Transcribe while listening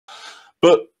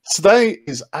But today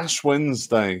is Ash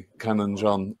Wednesday, Canon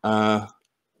John.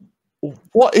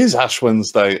 What is Ash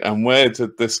Wednesday, and where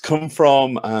did this come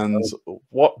from, and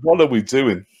what are we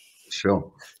doing?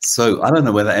 Sure. So I don't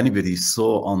know whether anybody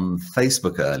saw on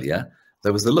Facebook earlier,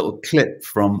 there was a little clip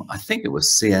from, I think it was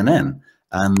CNN,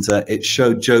 and it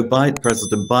showed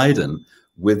President Biden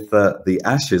with the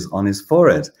ashes on his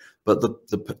forehead. But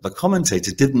the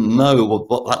commentator didn't know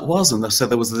what that was, and so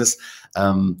there was this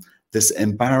this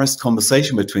embarrassed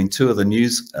conversation between two of the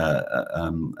newscasters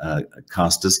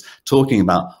talking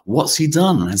about what's he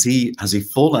done? Has he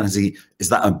fallen? Is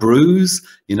that a bruise?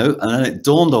 You know, and then it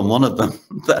dawned on one of them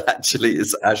that actually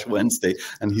it's Ash Wednesday,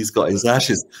 and he's got his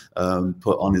ashes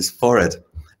put on his forehead.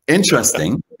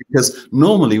 Interesting, because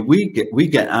normally we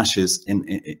get ashes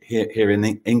here in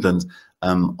England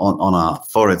on our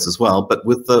foreheads as well, but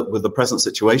with the present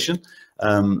situation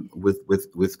with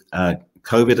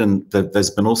COVID, and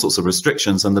there's been all sorts of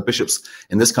restrictions, and the bishops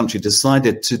in this country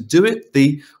decided to do it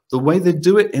the way they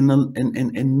do it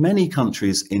in many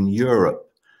countries in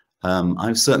Europe.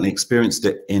 I've certainly experienced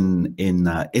it in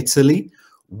Italy,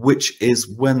 which is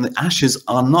when the ashes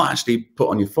are not actually put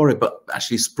on your forehead, but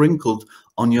actually sprinkled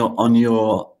on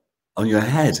your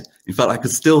head. In fact, I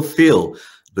could still feel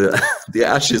the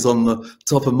ashes on the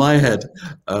top of my head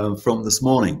from this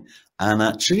morning. And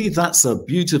actually, that's a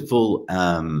beautiful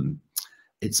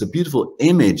it's a beautiful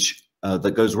image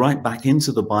that goes right back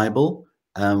into the Bible,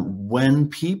 when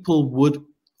people would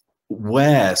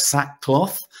wear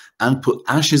sackcloth and put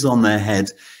ashes on their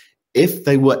head if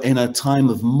they were in a time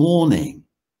of mourning,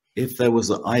 if there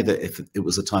was if it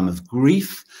was a time of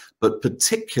grief, but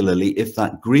particularly if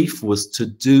that grief was to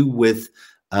do with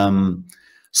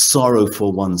sorrow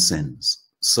for one's sins.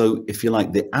 So if you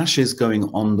like, the ashes going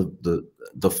on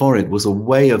the forehead was a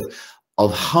way of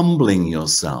humbling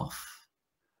yourself,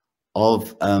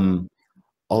 of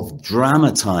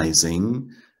dramatizing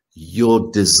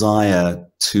your desire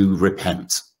to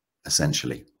repent,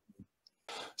 essentially.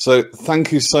 So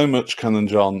thank you so much, Canon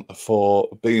John, for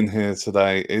being here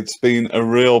today. It's been a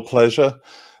real pleasure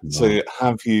to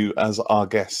have you as our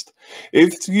guest.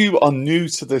 If you are new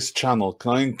to this channel,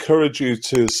 can I encourage you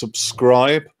to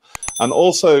subscribe? And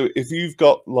also, if you've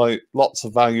got like lots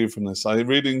of value from this, I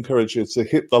really encourage you to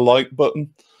hit the like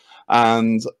button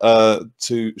and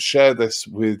to share this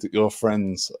with your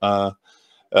friends.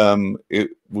 It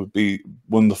would be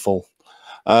wonderful.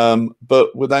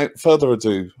 But without further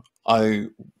ado, I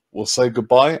will say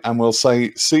goodbye, and we'll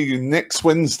say see you next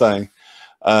Wednesday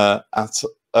at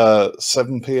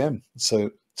 7 p.m. So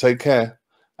take care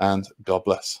and God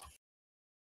bless.